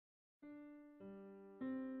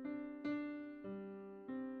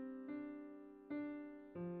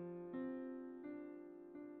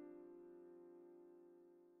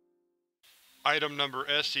Item Number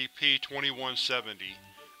SCP-2170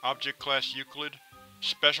 Object Class Euclid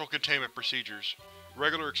Special Containment Procedures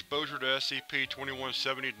Regular exposure to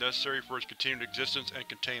SCP-2170 is necessary for its continued existence and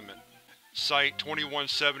containment.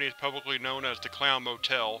 Site-2170 is publicly known as the Clown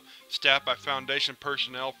Motel, staffed by Foundation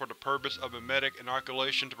personnel for the purpose of memetic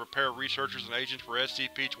inoculation to prepare researchers and agents for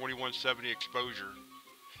SCP-2170 exposure.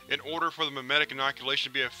 In order for the memetic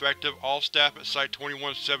inoculation to be effective, all staff at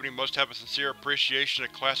Site-2170 must have a sincere appreciation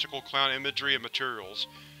of classical clown imagery and materials.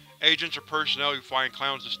 Agents or personnel who find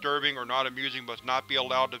clowns disturbing or not amusing must not be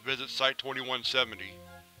allowed to visit Site-2170.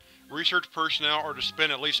 Research personnel are to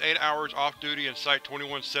spend at least 8 hours off-duty in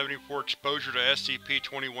Site-2170 for exposure to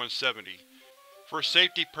SCP-2170. For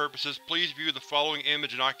safety purposes, please view the following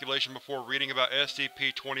image inoculation before reading about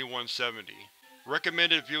SCP-2170.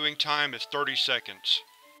 Recommended viewing time is 30 seconds.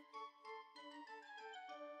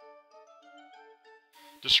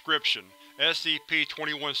 Description: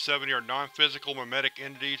 SCP-2170 are non-physical memetic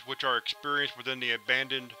entities which are experienced within the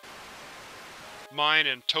abandoned mine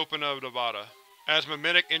in Tonopah, Nevada. As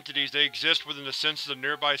memetic entities, they exist within the senses of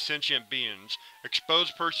nearby sentient beings.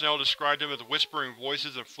 Exposed personnel describe them as whispering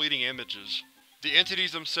voices and fleeting images. The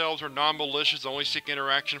entities themselves are non-malicious and only seek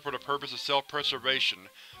interaction for the purpose of self-preservation,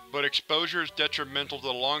 but exposure is detrimental to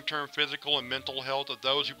the long-term physical and mental health of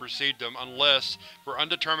those who perceive them unless, for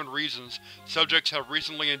undetermined reasons, subjects have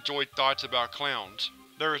recently enjoyed thoughts about clowns.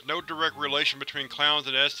 There is no direct relation between clowns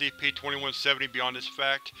and SCP-2170 beyond this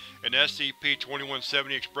fact, and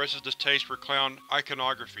SCP-2170 expresses distaste for clown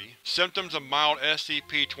iconography. Symptoms of mild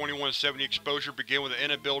SCP-2170 exposure begin with an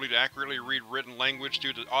inability to accurately read written language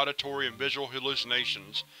due to auditory and visual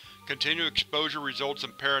hallucinations. Continued exposure results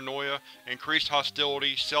in paranoia, increased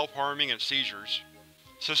hostility, self-harming, and seizures.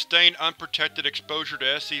 Sustained unprotected exposure to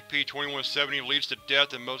SCP-2170 leads to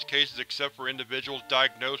death in most cases except for individuals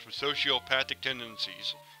diagnosed with sociopathic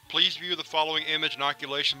tendencies. Please view the following image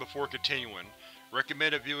inoculation before continuing.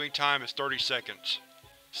 Recommended viewing time is 30 seconds.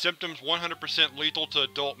 Symptoms: 100% lethal to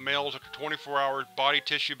adult males. After 24 hours, body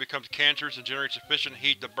tissue becomes cancerous and generates sufficient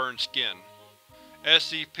heat to burn skin.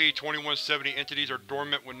 SCP-2170 entities are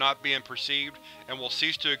dormant when not being perceived, and will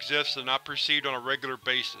cease to exist if not perceived on a regular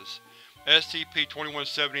basis.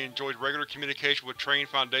 SCP-2170 enjoys regular communication with trained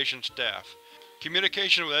Foundation staff.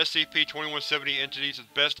 Communication with SCP-2170 entities is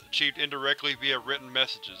best achieved indirectly via written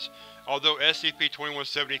messages. Although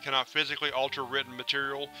SCP-2170 cannot physically alter written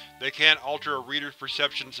material, they can alter a reader's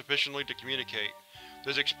perception sufficiently to communicate.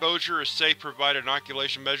 This exposure is safe provided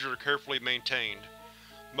inoculation measures are carefully maintained.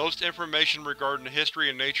 Most information regarding the history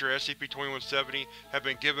and nature of SCP-2170 have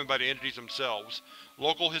been given by the entities themselves.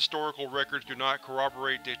 Local historical records do not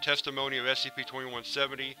corroborate the testimony of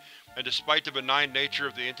SCP-2170, and despite the benign nature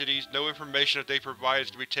of the entities, no information that they provide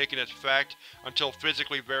is to be taken as fact until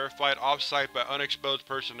physically verified off-site by unexposed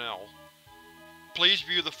personnel. Please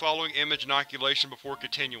view the following image inoculation before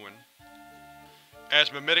continuing. As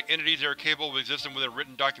memetic entities, they are capable of existing within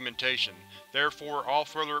written documentation. Therefore, all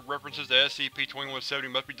further references to SCP-2170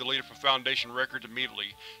 must be deleted from Foundation records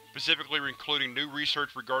immediately, specifically including new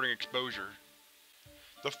research regarding exposure.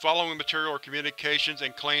 The following material are communications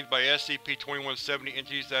and claims by SCP-2170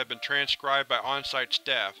 entities that have been transcribed by on-site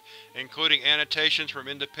staff, including annotations from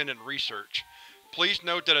independent research. Please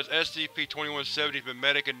note that as SCP-2170 is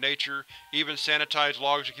memetic in nature, even sanitized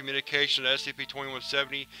logs of communication to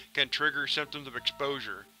SCP-2170 can trigger symptoms of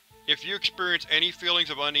exposure. If you experience any feelings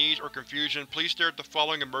of unease or confusion, please stare at the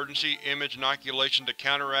following emergency image inoculation to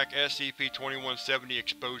counteract SCP-2170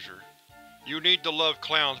 exposure. You need to love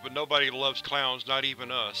clowns, but nobody loves clowns, not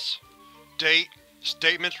even us. Date: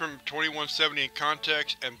 statements from 2170 in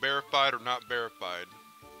context and verified or not verified.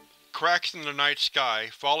 Cracks in the night sky,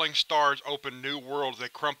 falling stars open new worlds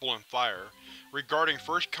that crumple in fire. Regarding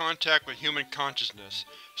first contact with human consciousness,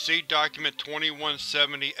 see Document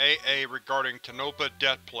 2170-AA regarding Tonopah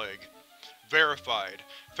Death Plague. Verified.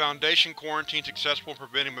 Foundation quarantine successful in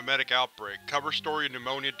preventing memetic outbreak. Cover story of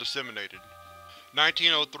pneumonia disseminated.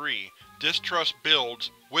 1903. Distrust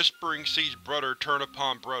builds. Whispering sees brother turn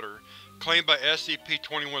upon brother. Claimed by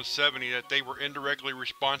SCP-2170 that they were indirectly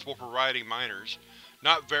responsible for rioting miners.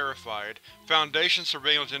 Not verified. Foundation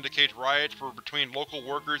surveillance indicates riots were between local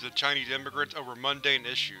workers and Chinese immigrants over mundane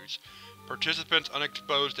issues. Participants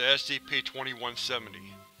unexposed to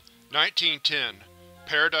SCP-2170. 1910.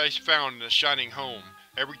 Paradise found in a shining home.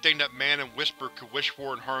 Everything that man and whisper could wish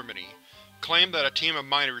for in harmony. Claimed that a team of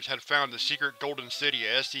miners had found the secret golden city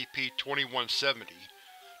at SCP-2170.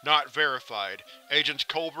 Not verified. Agents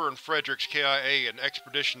Culver and Fredericks KIA an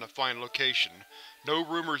expedition to find location. No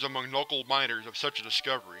rumors among local miners of such a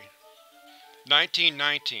discovery.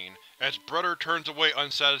 1919. As Brother turns away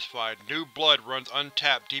unsatisfied, new blood runs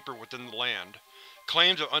untapped deeper within the land.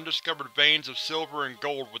 Claims of undiscovered veins of silver and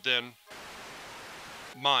gold within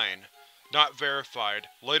mine. Not verified,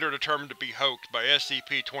 later determined to be hoaxed by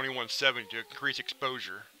SCP-2170 to increase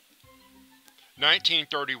exposure.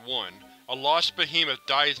 1931. A lost behemoth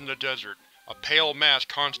dies in the desert. A pale mass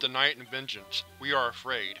haunts the night in vengeance. We are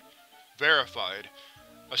afraid. Verified.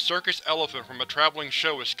 A circus elephant from a traveling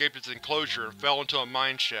show escaped its enclosure and fell into a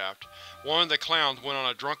mine shaft. One of the clowns went on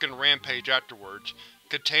a drunken rampage afterwards.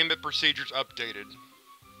 Containment procedures updated.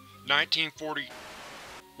 1940.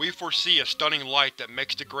 We foresee a stunning light that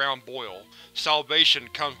makes the ground boil. Salvation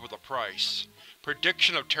comes with a price.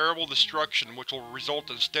 Prediction of terrible destruction which will result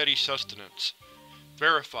in steady sustenance.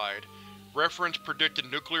 Verified. Reference predicted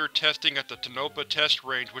nuclear testing at the Tonopah test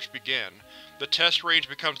range which began. The test range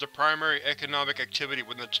becomes the primary economic activity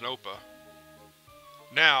within Tonopah.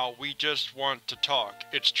 Now, we just want to talk.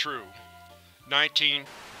 It's true. 19.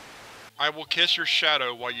 I will kiss your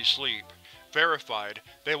shadow while you sleep. Verified.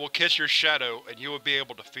 They will kiss your shadow and you will be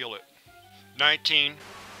able to feel it. 19.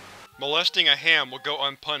 Molesting a ham will go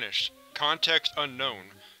unpunished. Context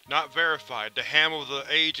unknown. Not verified. The ham was of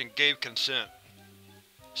age and gave consent.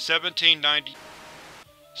 1790.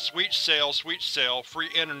 Sweet sale, free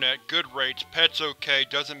internet, good rates, pets okay,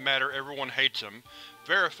 doesn't matter, everyone hates him.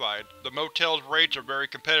 Verified. The motel's rates are very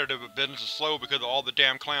competitive but business is slow because of all the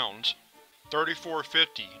damn clowns.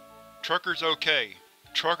 3450. Truckers okay.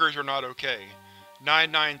 Truckers are not okay.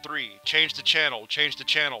 993. Change the channel, change the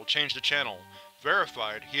channel, change the channel.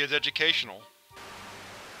 Verified. He is educational.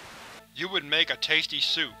 You would make a tasty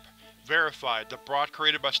soup. Verified. The broth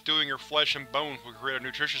created by stewing your flesh and bones would create a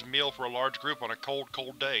nutritious meal for a large group on a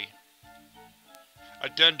cold day.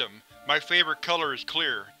 Addendum. My favorite color is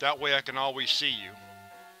clear, that way I can always see you.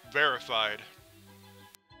 Verified.